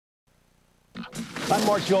I'm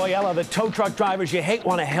Mark Gioiella. The tow truck drivers you hate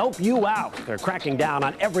want to help you out. They're cracking down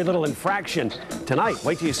on every little infraction. Tonight,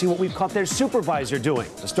 wait till you see what we've caught their supervisor doing.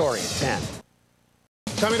 The story at 10.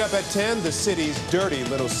 Coming up at 10, the city's dirty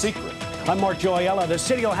little secret. I'm Mark Gioiella. The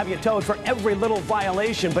city will have you towed for every little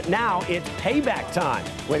violation, but now it's payback time.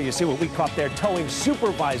 Wait till you see what we caught their towing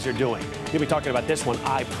supervisor doing. You'll be talking about this one,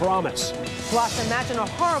 I promise. Plus, imagine a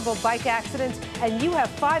horrible bike accident, and you have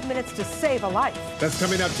 5 minutes to save a life. That's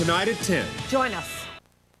coming up tonight at 10. Join us.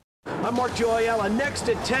 I'm Mark Gioiella. Next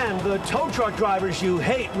at 10, the tow truck drivers you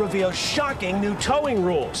hate reveal shocking new towing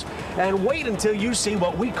rules. And wait until you see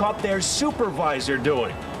what we caught their supervisor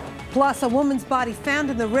doing. Plus, a woman's body found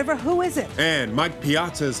in the river. Who is it? And Mike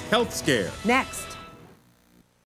Piazza's health scare. Next.